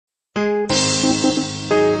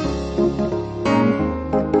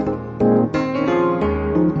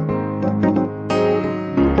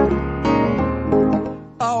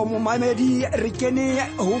babedi re kene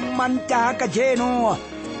ho Mantaha ka jeno.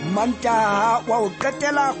 Mantaha wa ho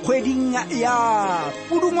qetela kgweding ya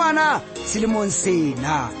Pudungwana selemong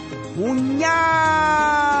sena. Monyaka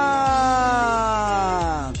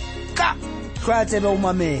tlwatsebe o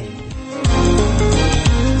mamele.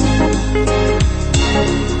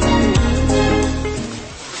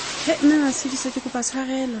 Nna se ke kopa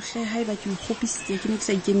tshwarelo hle haeba ke mkgopisitse ke ne ke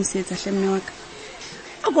sa ikemisetsa hle mme wa ka.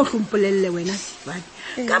 A go hlompolelle wena Sibane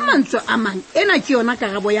ka mantswe a mang ena ke yona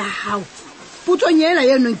karabo ya hao. Putsonyela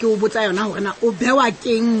yeno ke o botsa yona hore na o bewa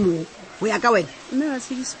keng mo ho ya ka wena. Mme wa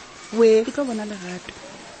Tshidiso We ke tlo bona lerato.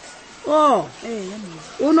 Oh Ya mme.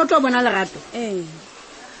 o no tlo bona lerato.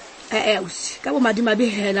 Usi Ka bo madimabe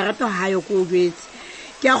hela lerato hayo ko o jwetse.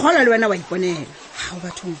 Ke a kgola le wena wa iponela. ha o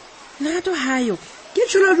bathong lerato hayo Ke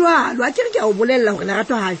tsholo jwalo a ke re ke a o bolella hore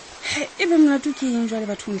lerato hayo. e be molato ke eng jwale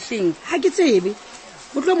bathong hleng. Ha ke tsebe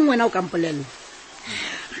botlo mongwe wena o ka mpolella.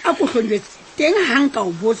 A go hlonjetse teng hang ka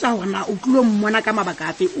o botsa hore na o tlo mmona ka mabaka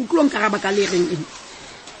ape o tlo nkaraba ka le reng eng.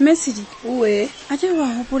 Mesidi We a ke wa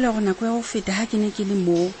hopola go nako ya go feta ha ke ne ke le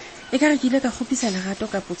mo e ka re ke ile ka khopisa lerato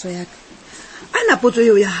ka potso ya ka. ana potso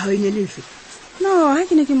eo ya hao ene lefe. No ha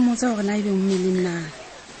ke ne ke mmotsa gore na e be mmele nna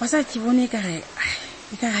wa sa ke bone ka re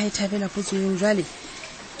e ka ha e thabela potso eo jwale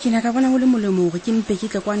ke na ka bona go le molemo gore ke mpe ke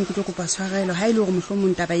tle kwane ke tlo kopa tshwarelo ha ile gore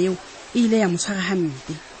mohlomong taba eo e ile ya motshwara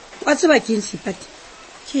hampe. Wa tseba ke eng Sipati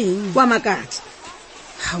Ke eng wa makatsa.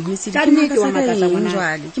 ha o Mesidi Ka ke nnete wa makatsa makatsa ka eng ngwana.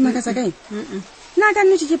 jwale ke makatsa ka eng nna ka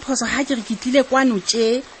nnete ke phoso ha ke re ke tlile kwano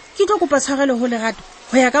tje ke tlo kopa tshwarelo ho lerato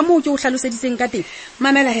ho ya ka moo ke o hlaloseditseng ka teng.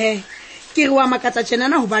 Mamela he ke re wa makatsa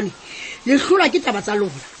tjenana hobane le hlola ke taba tsa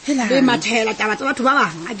lona Helang. le mathela taba tsa batho ba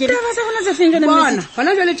bang a ke re Taba tsa rona tse feng jwale bona Mesidi?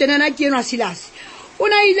 hona jwale tjenana ke enwa Silas o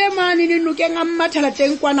na ile mane le nokeng a mmathela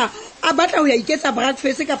teng kwana a batla ho ya iketsa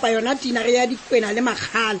breakfast kapa yona dinare ya dikwena le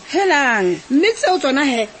makgala. Helang Mme tseo tsona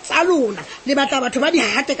he tsa lona le batla batho ba di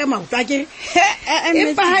hate ka maoto a ke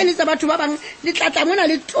empa ha ile tsa batho ba bang le tlatla mona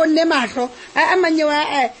le tonne mahlo a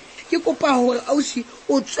manyewa ke kopa hore ausi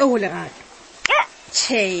o tswe ho lerato.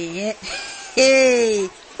 Tjhe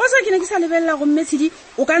wa sa ke ne ke sa lebella go Mesidi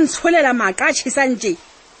o ka ntsholela maqa a tjhesang tje.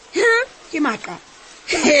 Ke maqa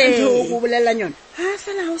o go bolella yona. Ha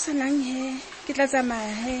fela ha o sa nang he ke tla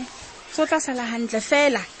tsamaya he so tla sala hantle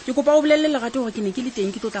fela ke kopa o bolelle lerato gore ke ne ke le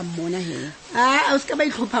teng ke tlo tla mmona he. O ska ba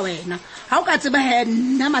itlhopha wena ha o ka tseba he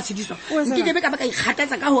nna Matshediso nke ke be ka ba ka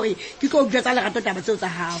ikgatatsa ka hore ke tlo o jwetsa lerato taba tseo tsa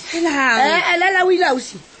hao. Helang Lela o ile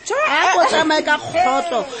ausi a go tsamaye ka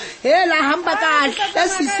khotso hela hamba ka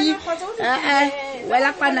hlasisi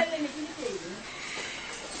wela kwana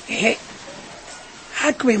he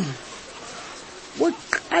ha kwemo o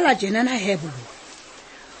qala jenana he bolo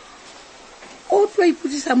o tlo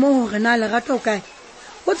iputsisa mo hore na lerato kae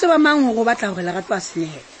o tseba mang hore o batla hore lerato a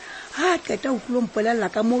senyehe ha qeta o tlo mpolella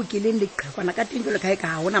ka moo ke leng leqhekwana ka teng jole kae ka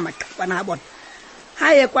ha hona maqhekwana ha bona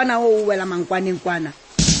ha ye kwana o wela mangkwaneng kwana.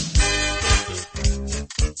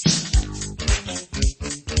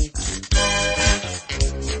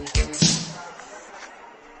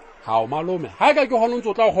 Hao malome ha ka ke hona ntse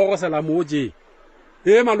o tla go gorosela moje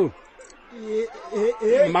malome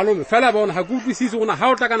malome fela bona ha ke utlwisise gona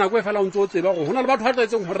ha o tla ka nako e fela o ntse o tseba go hona le batho ha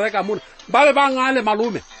tletseng go reka mona ba be ba ngale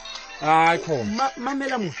malome ai khona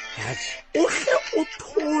mamela mo o hle o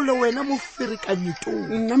thole wena mo ferekanyetong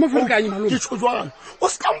nna mo ferekanyi malome ke tshojwana o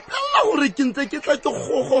ska mpella hore ke ntse ke tla ke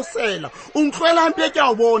gogosela o ntloela hampe ke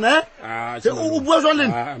a o bona o bua jwale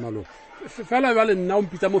malome fela jwale nna o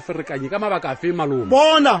mpitsa mo ferekanyi ka mabaka a fe malome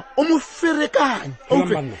bona o mo ferekanyi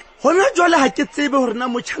hona jwale ha ke tsebe hore na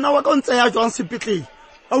motjhana wa ka o ntse ya jwang sepetlele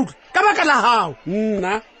ka baka la hao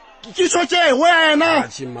nna ke tshotse wena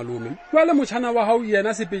atjhe malome jwale motjhana wa hao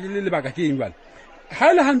yena sepetlele lebaka ke eng jwale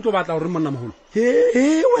ha ile ha ntlo batla hore monna moholo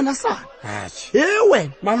wena sana atjhe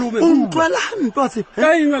wena malome o ntloela hampe wa tseba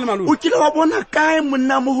ka eng jwale malome o kile wa bona kae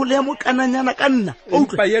monna moholo ya mokananyana ka nna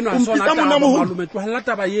ba yeno ha sona taba malome tlohella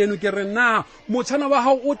taba yeno ke re na motjhana wa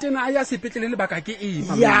hao o tena a ya sepetlele lebaka ke eng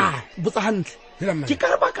malome ya botsa hantle ke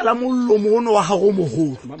ka baka la mollo mono wa hao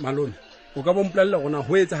moholo malome o ka bompolella gona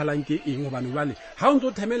ho etsahalang ke eng gobane jwale ha o ntse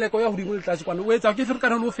o themeleko ya godimo le tlase kwana o etsa ke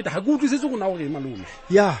ferekana le o feta ha ke utlwisetse gona gore malome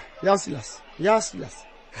ya Silas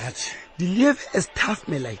the live as tough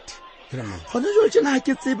melite gona jo tsena ha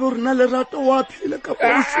ke tsebe gore na lerato wa phile ka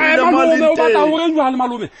malome o batla gore jwale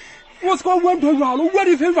malome o se ka bua ntho jwalo o bua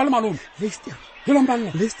di fe jwale malome Lester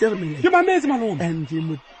ke mametse malome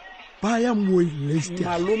and baya mo Lester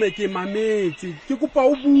malome ke mametse ke kopa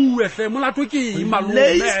o bue hle molato ke malome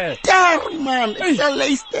Lester man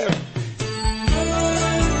Lester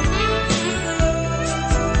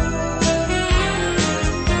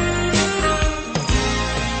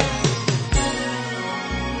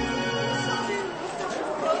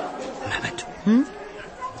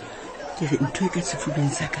ke re ntho e ka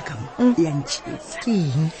sefubeng sa ka ka mo e a ntšhetsa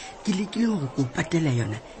ke lekile gore ko patela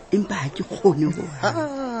yona empa ha ke kgone go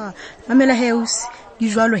mamela heus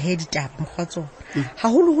di jwalo he ditaba mokgwatsona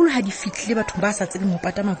haholoholo ha di fitlhile batho ba sa tsebeng ho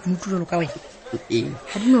pata makunutu jwalo ka wena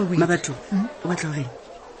ha di no mabatho o batla gore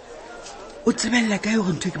o tsebella kae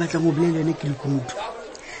gore ntho e ke batlang go bolela yone ke lekunutu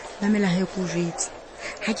mamela he ko jwetse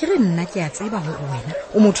ha ke re nna ke a tseba gore wena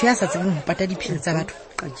o motho ya sa tsebeng ho pata diphiri tsa batho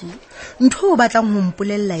ntho o batlang ho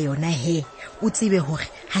mpolella yona he o tsebe gore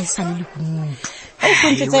ha e sa le lekunutu ha o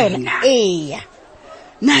fontsetsa yona eya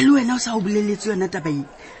na le wena o sa o boleletse yona taba e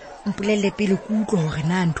mpolelle pele ke utlwa gore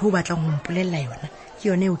na ntho o batlang ho mpolella yona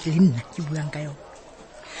ke yone eo ke le nna ke buang ka yona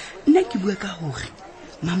nna ke bua ka gore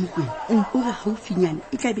mamokwena o re gaufinyana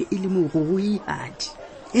e tlabe e le mogoro ihadi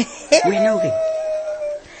wena o re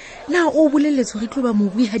na o boleletse gore tlo ba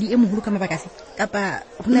mobuihadi e mogolo ka mabaka se kapa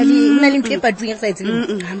ho na le ntho e patueng re sa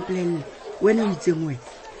etseng hampolelle wena o itseng wena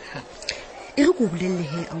e re ko bolelle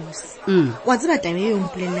he ausi wa tseba tabe e o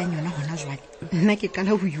mpolellang yona hona jwale nna ke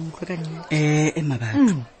qala ho utlwa ka nna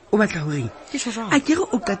mabatho o batla gore a ke re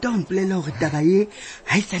o qeta go mpolela gore taba ye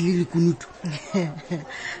ha e sa le lekunutu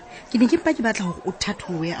ke ne ke mpa ke batla gore o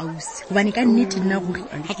thathowe ausi gobane ka nnete nna gore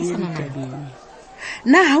ha ke sana nako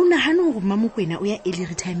na ha o nahane gore Mamokwena o ya early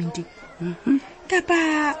retirement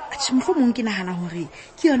kapa mohlomong ke nahana gore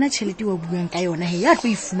ke yona tšhelete wa buang ka yona he ya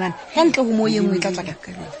tlo e fumana ka ntle go mo ye nngwe tla tsaka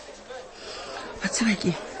wa tseba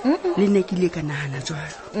ke le nne ke ile ka nahana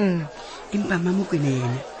jwalo empa Mamokwena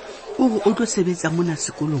yena o re o tlo sebetsa mona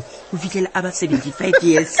sekolong go fitlhela a ba 75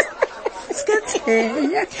 years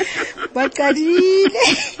ba qadile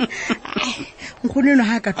nkgoneno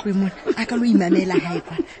ha ka tloe mona a ka lo imamela hae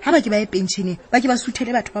kwa ha ba ke ba e pensioneng ba ke ba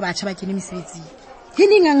suthele batho ba batjha ba kene mesebetsing he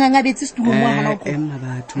ne ngangabetse setulong mo hana go emma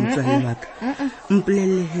batho motswalle wa ka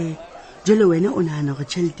mpolelle he jole wena o nahana gore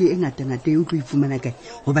tšhelete e ngata-ngata e o tlo e fumana kae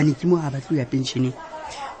gobane ke mo ga batlo ya pensioneng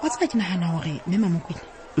wa tseba ke nahana gore mme Mamokwena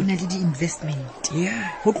o na le di-investment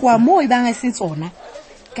go tloa moo e bang a se tsona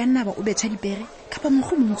ka nna ba o betšha dipere kapa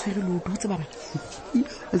mohlomong tshwere loto go tseba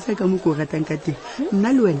o sa ka mo ko ratang ka teng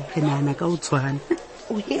nna le wena re nahana ka o tshwana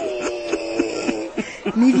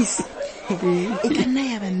Mavis e ka nna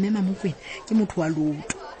ya ba mme Mamokwena ke motho wa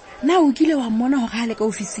loto na o kile wa mmona gore ga le ka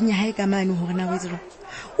ofising ya hae ka mane gore na o etse jwang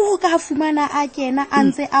o ka fumana a kena a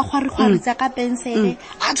ntse a kgwarikgwaritsa ka pensele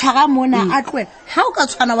a tshwara mona a tloela ha o ka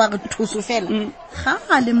tshwana wa re thuso fela ga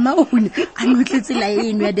a le mmaone a notletse la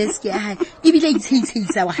eno ya desk ya hae ebile a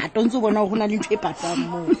itsheiseisa wa hata o ntse o bona gore go na le ntho e patwang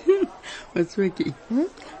moo wa tseba ke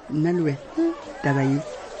nna le wena taba e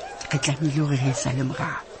re tlamehile gore re e sale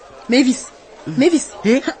morago Mavis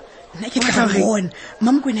nna ke tla bona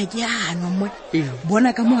Mamokwena ke yana mo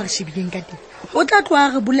bona ka mo re shebileng ka teng o tla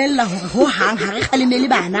tloa re bolella gore ho hang ha re kgalemele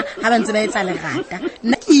bana ha ba ntse ba etsa lerata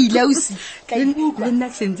nna ke ile ausi le nna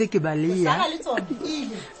sentse ke baleya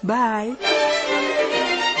bye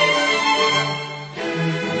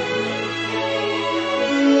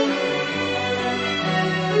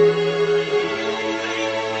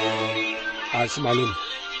a malome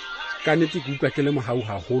ka nnete ke utlwa ke le mogau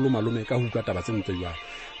gagolo malome ka go utlwa taba tse ntse jalo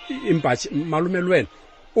empa malome le wena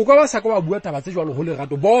o ka ba sa ka wa bua taba tse jalo go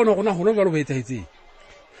lerato bona gona gona jalo go etsagetseng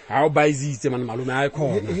ga o ba isitse malome a e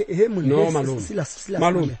kgona no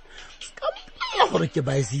malome ya gore ke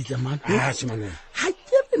ba isitse man ha ke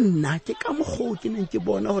re nna ke ka moggo ke neng ke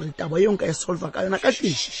bona gore taba yo nka e solva ka yona ka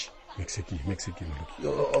tishi Mexican.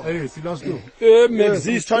 Hey, Silasto.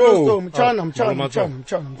 Mexisto.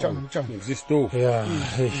 Yeah.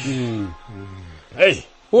 Hey,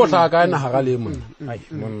 o tla ka na ga le monna. Ai,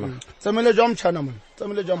 monna. Tsamele jwa mchana monna.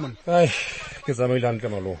 Tsamele jwa monna. Ai, ke tsamaile hantle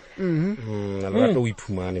malo. A le o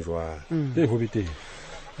iphumane jwa. Ke ho bete.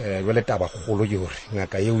 Jwale taba golo ke hore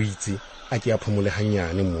ngaka ye o itse a ke a phomole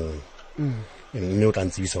hanyane mo. Mme o tla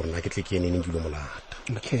ntsibisa hore na ke tle ke ene ne dilo molata.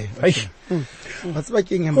 Okay. Ba tseba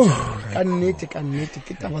ke eng ka nnete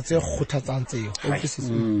ke taba tse kgothatsang tseo.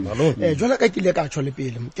 Jwale ka ke ile ka tshole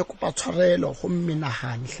pele ke kopa tshwarelo go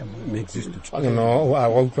mmenagane hle mo. Mexisto. No, wa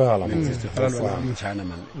utlwala Mexisto. Mchana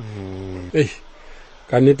man.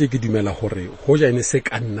 Ka nnete ke dumela gore go ja ene se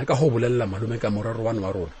ka nna ka go bolella malome ka moraro wa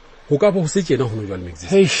rona. Go ka bo se tsena go no jwale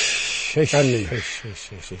Mexisto.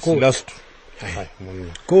 Silasto.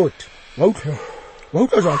 Good. Wa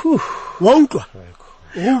utlwa jwa. Wa utlwa.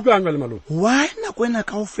 O bang le malome. wena kwena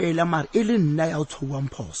ka o fela mare e le nna ya o tshouwang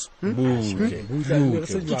phoso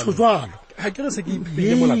Ke tshojwalo. Ha ke re se ke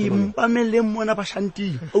ipile molato. mpameleng mona ba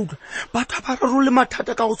shanting outlwa batho ba rarole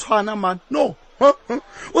mathata ka go tshwana man no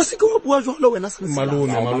o se ke wa bua jwalo wena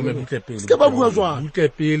Malome butle pele. Ska ba bua jwalo. Butle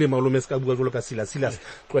pele malome ska bua jwalo ka Silas.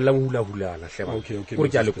 Tloela mo hulahulana hleba. Okay. Gore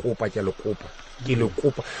ke a le kopa. Ke le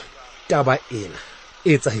kopa taba ena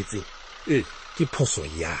e tsahetseng. ke phoso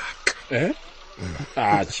yaka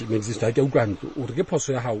Mexisto ha ke utlwa ntlo o re ke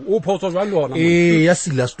phoso ya hao o phoso jwa le hona ya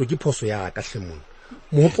Silasto ke phoso yaka hle monna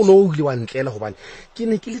mohopolo o ile wa ntlela hobane ke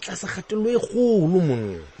ne ke le tlasa kgatello e kgolo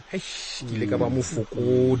monna ke ile ka ba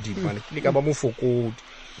mofokodi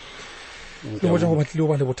le hoja go batlile o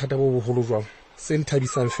ba le bothata bo boholo jwang se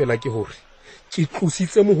nthabisang fela ke hore ke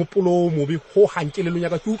tlositse mohopolo o mobe ho hankelelong ya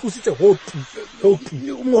ka ke utlwisitse ho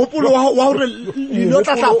mohopolo wa hore lo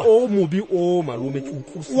tla tlapa o mobe o malome ke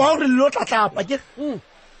utlwisitse wa hore lo tla tlapa ke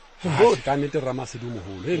ka nnete Ramasedi o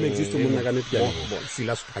moholo Mexisto monna ka nnete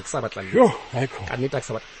Silas ha ke sa batla le ka nnete ha ke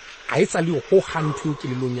sa batla ha e sa le ho hantho ke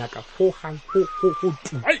lelong ya ka ho hang ho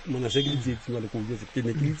ai mona se ke ditsetsi wa le go jetse ke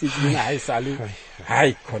ne ke ditsetsi mona ha e sa le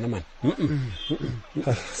hai khona man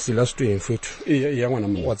Silas to mfethu ya ngwana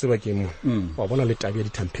mo wa tseba ke mo wa bona le tabi ya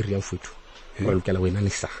ditampiri ya mfethu re lokela go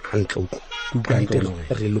enanisa hantle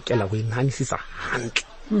re lokela go enanisisa hantle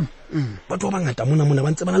batho ba bangata mona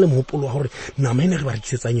ba ntse ba na le mohopolo wa hore nama ene re ba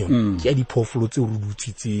rekisetsang yona ke ya diphofolo tse o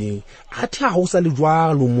rudutsitseng athe ha o sa le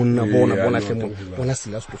jwalo monna bona hle bona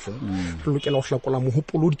Silas to fo re lokela go hlakola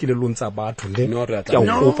mohopolo di kelelong tsa batho le ke a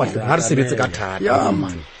go kopa ha re sebetse ka thata ya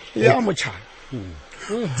man ya mochana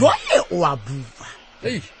jwale o a bua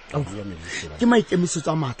ke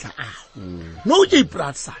maikemisetso a matla a no ke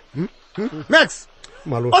ipratsa Max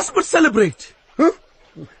malo us would celebrate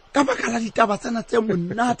ka baka la ditaba tsena tse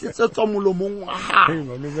monate tse tswa molomong wa hao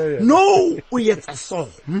no o etsa so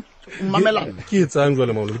mamela ke etsang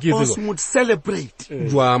jwale malo ke us would celebrate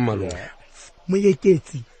jwa malo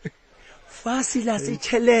moyeketsi fa Silas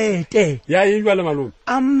tšhelete ya e jwale malome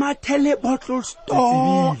a mathele bottle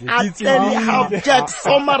store a tlele half jack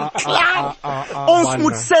summer club us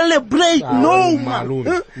would celebrate no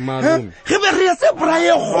malome ge be re etse braai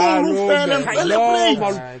e kgolo fela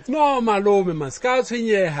celebrate no malome maska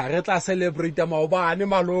tshwenyeha re tla celebrate maobane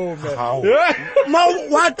malome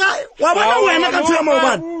wa bona wena ka tshwenya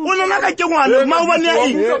maobane o nana ka ke ngwana maobane ya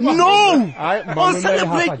eng no on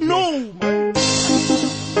celebrate no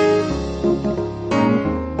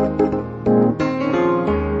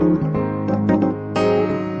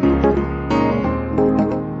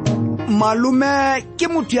Malume ke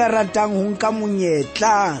motho ya ratang ho nka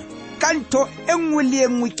monyetla ka ntho e nngwe le e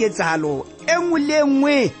nngwe ketsahalo e nngwe le e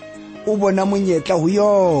nngwe o bona monyetla ho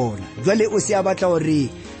yona jwale o se a batla hore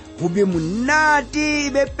ho be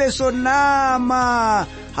monate be peso nama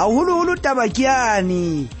haholo taba ke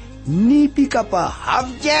yane nipi kapa half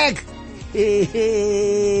jack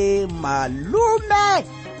malume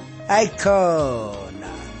icona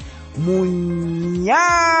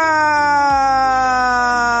Monyaka